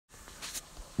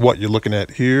What you're looking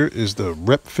at here is the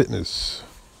Rep Fitness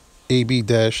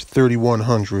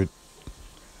Ab-3100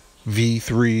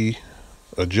 V3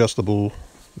 adjustable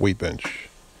weight bench.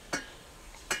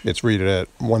 It's rated at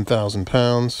 1,000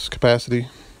 pounds capacity,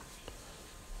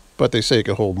 but they say it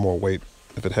could hold more weight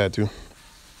if it had to.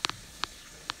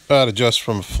 It adjusts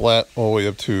from flat all the way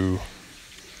up to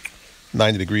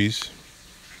 90 degrees,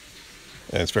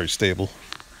 and it's very stable.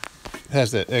 It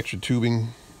has that extra tubing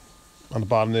on the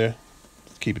bottom there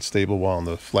to keep it stable while in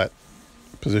the flat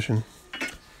position.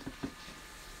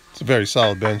 It's a very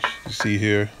solid bench. You see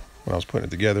here when I was putting it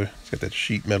together, it's got that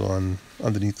sheet metal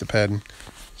underneath the padding.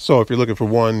 So if you're looking for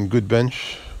one good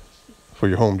bench for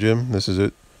your home gym, this is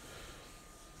it.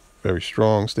 Very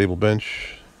strong, stable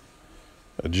bench,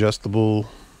 adjustable,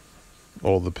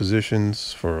 all the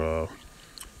positions for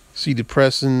seated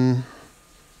pressing,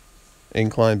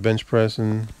 incline bench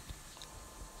pressing,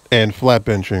 and flat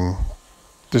benching.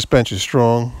 This bench is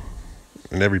strong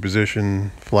in every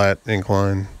position, flat,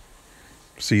 incline,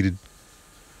 seated,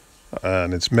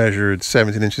 and it's measured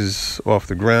 17 inches off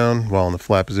the ground while in the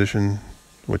flat position,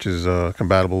 which is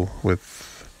compatible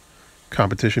with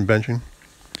competition benching.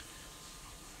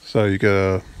 So you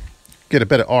could get a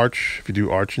better arch if you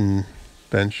do arching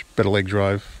bench, better leg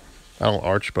drive. I don't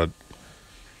arch, but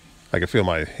I can feel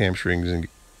my hamstrings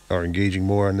are engaging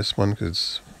more on this one because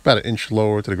it's about an inch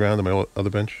lower to the ground than my other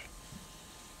bench.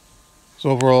 So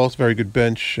overall, it's a very good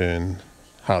bench and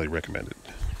highly recommended.